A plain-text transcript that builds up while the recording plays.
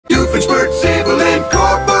It's Evil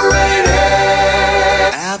Incorporated.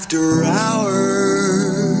 After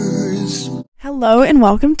hours. Hello and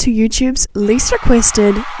welcome to YouTube's least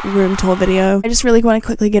requested room tour video. I just really want to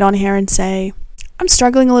quickly get on here and say I'm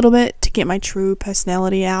struggling a little bit to get my true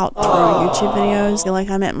personality out through YouTube videos. I feel like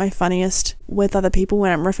I'm at my funniest with other people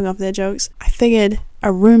when I'm riffing off their jokes. I figured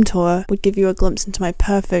a room tour would give you a glimpse into my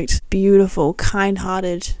perfect, beautiful,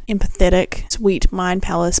 kind-hearted, empathetic, sweet mind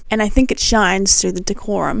palace, and I think it shines through the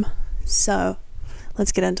decorum. So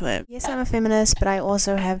let's get into it. Yes, I'm a feminist, but I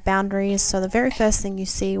also have boundaries, so the very first thing you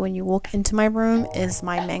see when you walk into my room is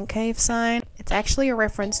my man cave sign. It's actually a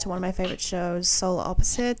reference to one of my favorite shows, Solar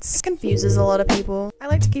Opposites. It confuses a lot of people. I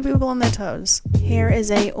like to keep people on their toes. Here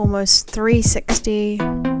is a almost 360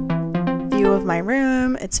 view of my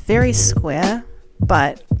room. It's very square,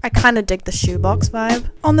 but I kind of dig the shoebox vibe.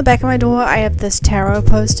 On the back of my door, I have this tarot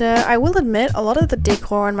poster. I will admit, a lot of the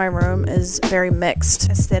decor in my room is very mixed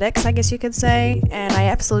aesthetics, I guess you could say, and I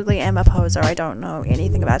absolutely am a poser. I don't know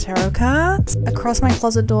anything about tarot cards. Across my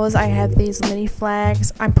closet doors, I have these mini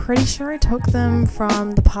flags. I'm pretty sure I took them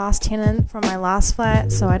from the past tenant from my last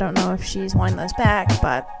flat, so I don't know if she's wanting those back,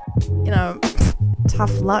 but, you know,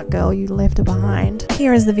 tough luck, girl, you left her behind.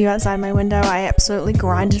 Here is the view outside my window. I absolutely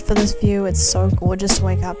grinded for this view. It's so gorgeous to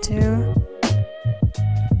wake up to.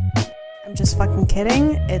 I'm just fucking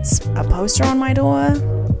kidding. It's a poster on my door.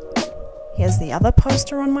 Here's the other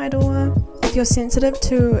poster on my door. If you're sensitive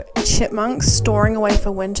to chipmunks storing away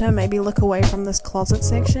for winter, maybe look away from this closet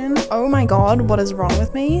section. Oh my god, what is wrong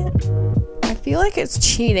with me? I feel like it's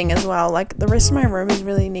cheating as well. Like, the rest of my room is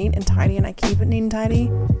really neat and tidy and I keep it neat and tidy.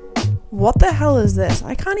 What the hell is this?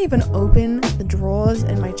 I can't even open the drawers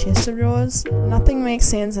in my chest of drawers. Nothing makes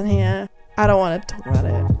sense in here. I don't want to talk about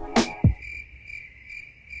it.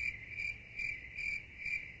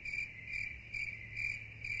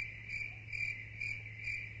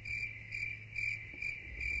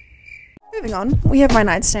 Moving on, we have my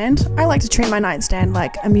nightstand. I like to treat my nightstand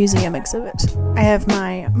like a museum exhibit. I have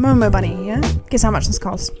my Momo bunny here. Guess how much this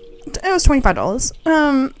cost? It was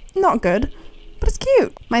 $25. Not good, but it's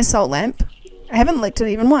cute. My salt lamp. I haven't licked it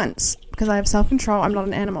even once because I have self-control. I'm not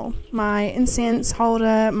an animal. My incense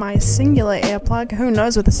holder, my singular earplug. Who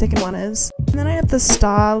knows what the second one is? And then I have this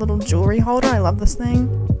star little jewelry holder. I love this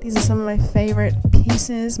thing. These are some of my favorite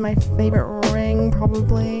pieces. My favorite ring,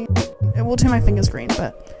 probably. It will turn my fingers green,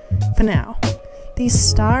 but for now. These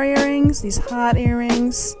star earrings, these heart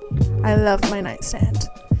earrings. I love my nightstand.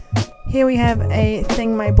 Here we have a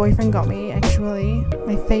thing my boyfriend got me, actually.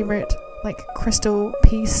 My favorite, like, crystal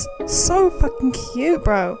piece. So fucking cute,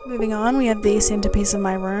 bro. Moving on, we have the centerpiece of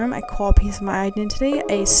my room, a core piece of my identity,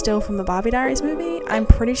 a still from the Barbie Diaries movie. I'm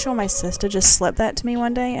pretty sure my sister just slipped that to me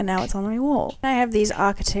one day and now it's on my wall. I have these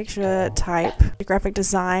architecture type graphic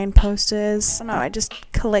design posters. I don't know, I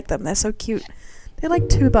just collect them. They're so cute. They're like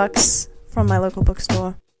 $2 from my local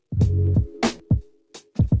bookstore.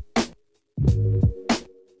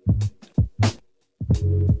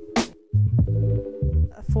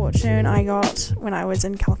 Fortune I got when I was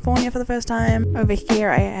in California for the first time. Over here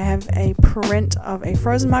I have a print of a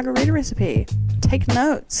frozen margarita recipe. Take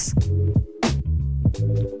notes.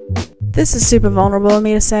 This is super vulnerable of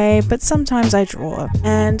me to say, but sometimes I draw.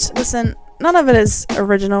 And listen, none of it is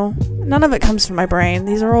original. None of it comes from my brain.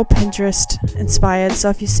 These are all Pinterest inspired, so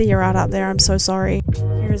if you see your art out there, I'm so sorry.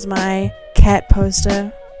 Here is my cat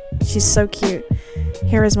poster. She's so cute.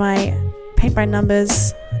 Here is my paint by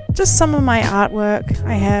numbers. Just some of my artwork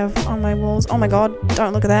I have on my walls. Oh my god,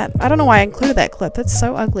 don't look at that. I don't know why I included that clip. That's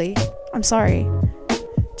so ugly. I'm sorry.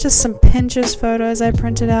 Just some Pinterest photos I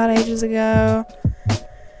printed out ages ago.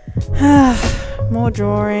 More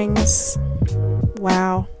drawings.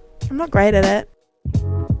 Wow. I'm not great at it.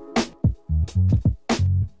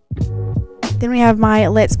 Then we have my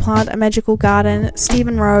Let's Plant a Magical Garden.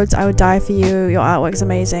 Stephen Rhodes, I would die for you. Your artwork's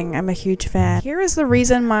amazing. I'm a huge fan. Here is the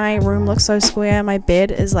reason my room looks so square. My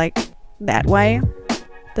bed is like that way.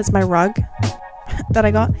 That's my rug that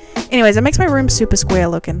I got. Anyways, it makes my room super square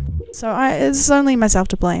looking. So it's only myself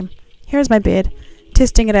to blame. Here's my bed.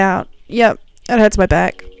 Testing it out. Yep, it hurts my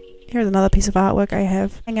back. Here's another piece of artwork I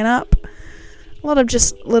have hanging up. A lot of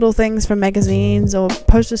just little things from magazines or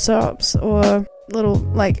poster shops or little,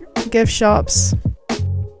 like, gift shops.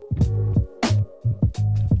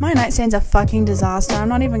 My nightstand's a fucking disaster. I'm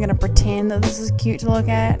not even gonna pretend that this is cute to look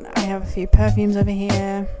at. I have a few perfumes over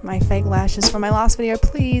here. My fake lashes from my last video.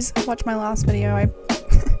 Please watch my last video.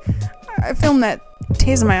 I filmed that.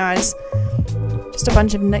 Tears in my eyes. Just a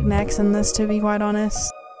bunch of knickknacks in this, to be quite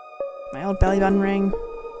honest. My old belly button ring.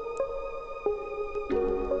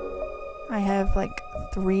 I have like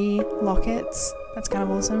 3 lockets That's kind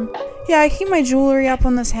of awesome. Yeah, I keep my jewelry up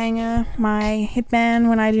on this hanger, my headband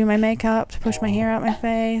when I do my makeup to push my hair out my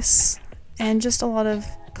face, and just a lot of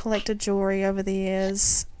collected jewelry over the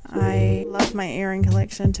years. I love my earring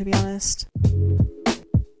collection, to be honest.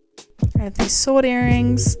 I have these sword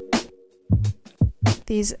earrings,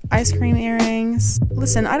 these ice cream earrings.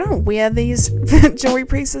 Listen, I don't wear these jewelry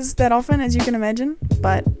pieces that often, as you can imagine,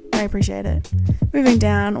 but I appreciate it. Moving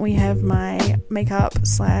down, we have my makeup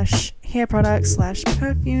slash hair product slash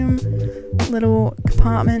perfume little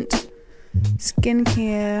compartment,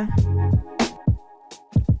 skincare,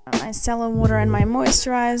 my cellar water and my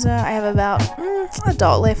moisturizer. I have about a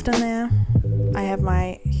dot left in there. I have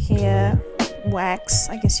my hair wax,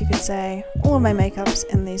 I guess you could say. All of my makeup's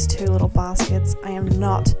in these two little baskets. I am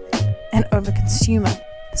not an overconsumer.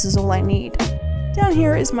 This is all I need. Down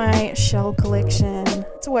here is my shell collection.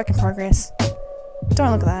 It's a work in progress.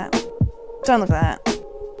 Don't look at that. Don't look at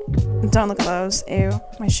that. Don't look at those. Ew.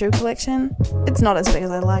 My shoe collection. It's not as big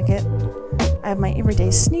as I like it. I have my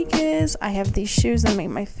everyday sneakers. I have these shoes that make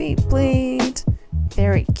my feet bleed.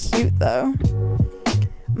 Very cute though.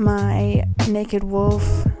 My Naked Wolf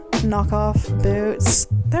knockoff boots.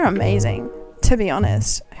 They're amazing, to be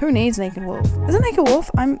honest. Who needs Naked Wolf? Is it Naked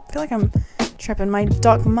Wolf? I feel like I'm tripping. My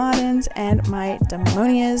Doc Martens and my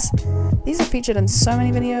Demonias. These are featured in so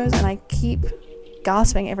many videos and I keep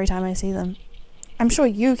gasping every time I see them. I'm sure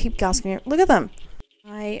you keep gasping. Look at them.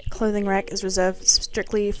 My clothing rack is reserved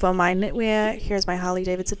strictly for my knitwear. Here's my Harley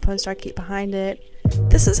Davidson poster I keep behind it.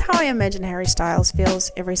 This is how I imagine Harry Styles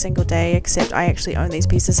feels every single day, except I actually own these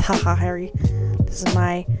pieces. Haha, Harry. This is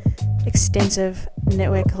my extensive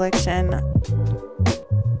knitwear collection.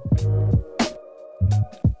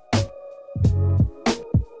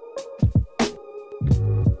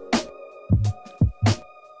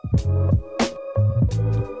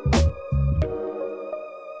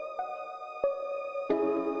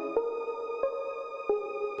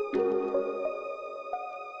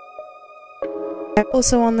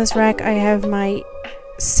 Also on this rack I have my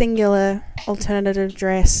singular alternative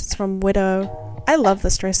dress. It's from Widow. I love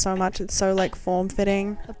this dress so much. It's so like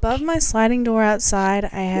form-fitting. Above my sliding door outside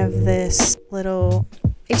I have this little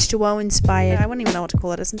H2O inspired, I wouldn't even know what to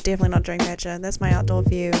call it. It's definitely not Dreamcatcher. That's my outdoor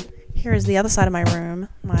view. Here is the other side of my room.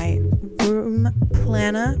 My room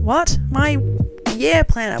planner. What? My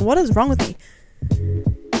planner. What is wrong with me?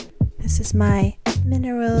 This is my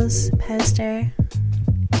minerals poster.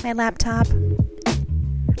 My laptop.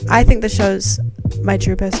 I think this shows my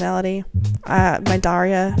true personality. My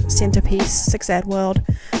Daria centerpiece, 6 ad world.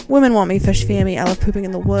 Women want me, fish fear me. I love pooping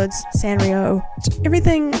in the woods. Sanrio.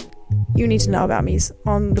 Everything you need to know about me is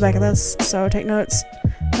on the back of this, so take notes.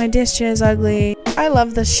 My desk chair is ugly. I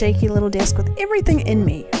love this shaky little desk with everything in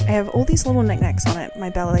me. I have all these little knickknacks on it. My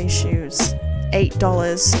ballet shoes,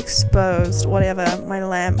 $8 exposed, whatever. My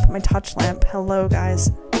lamp, my touch lamp. Hello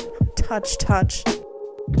guys. Touch.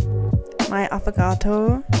 My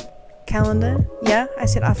affogato calendar. Yeah, I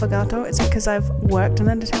said affogato. It's because I've worked in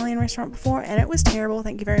an Italian restaurant before and it was terrible.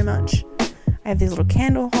 Thank you very much. I have these little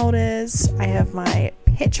candle holders. I have my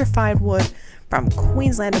petrified wood from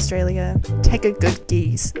Queensland, Australia. Take a good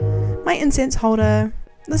geese. My incense holder.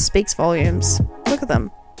 This speaks volumes. Look at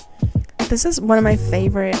them. This is one of my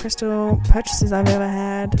favorite crystal purchases I've ever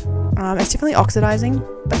had. It's definitely oxidizing,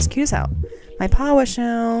 but it's cute as hell. My power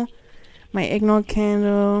shell. My eggnog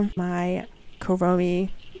candle, my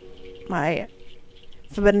Koromi, my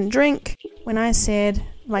forbidden drink. When I said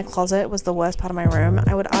my closet was the worst part of my room,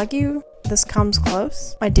 I would argue this comes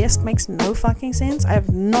close. My desk makes no fucking sense. I have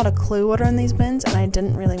not a clue what are in these bins and I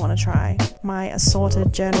didn't really want to try. My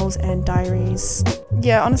assorted journals and diaries.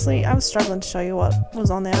 Yeah, honestly, I was struggling to show you what was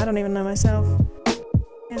on there. I don't even know myself.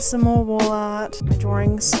 Here's some more wall art. My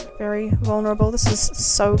drawings, very vulnerable. This is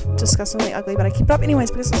so disgustingly ugly, but I keep it up anyways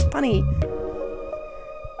because it's funny.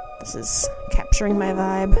 This is capturing my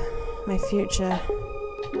vibe, my future,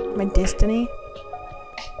 my destiny.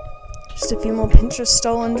 Just a few more Pinterest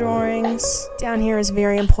stolen drawings. Down here is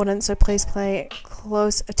very important, so please pay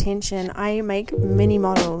close attention. I make mini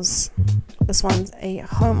models. This one's a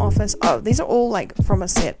home office. Oh, these are all like from a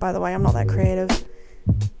set, by the way. I'm not that creative.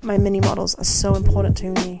 My mini models are so important to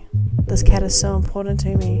me. This cat is so important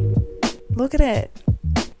to me. Look at it.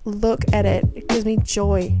 Look at it. It gives me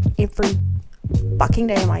joy every fucking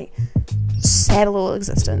day of my sad little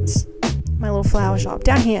existence. My little flower shop.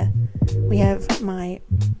 Down here, we have my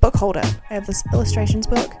book holder. I have this illustrations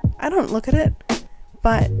book. I don't look at it,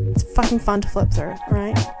 but it's fucking fun to flip through,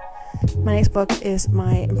 right? My next book is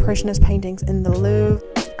my impressionist paintings in the Louvre.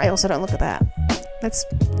 I also don't look at that. That's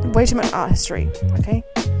way too much art history, okay?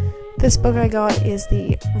 This book I got is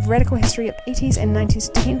The Radical History of 80s and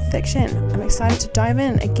 90s Teen Fiction. I'm excited to dive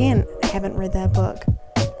in. Again, I haven't read that book.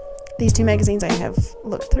 These two magazines I have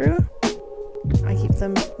looked through. I keep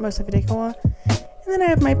them mostly for decor. And then I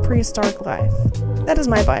have my Prehistoric Life. That is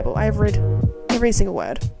my Bible. I have read every single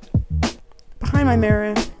word. Behind my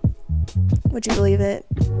mirror, would you believe it,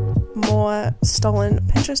 more stolen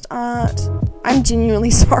Pinterest art. I'm genuinely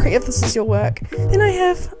sorry if this is your work. Then I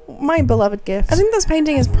have my beloved gift. I think this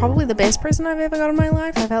painting is probably the best present I've ever got in my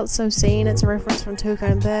life. I felt so seen. It's a reference from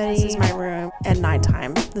Toucan and Birdie. This is my room at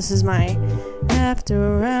nighttime. This is my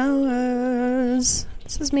after hours.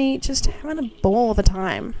 This is me just having a ball of a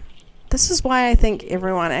time. This is why I think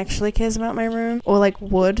everyone actually cares about my room, or like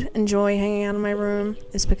would enjoy hanging out in my room,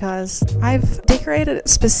 is because I've decorated it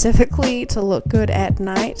specifically to look good at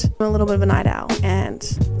night. I'm a little bit of a night owl, and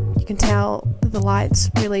you can tell that the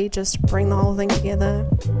lights really just bring the whole thing together.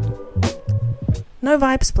 No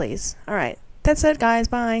vibes, please. Alright, that's it guys,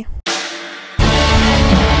 bye.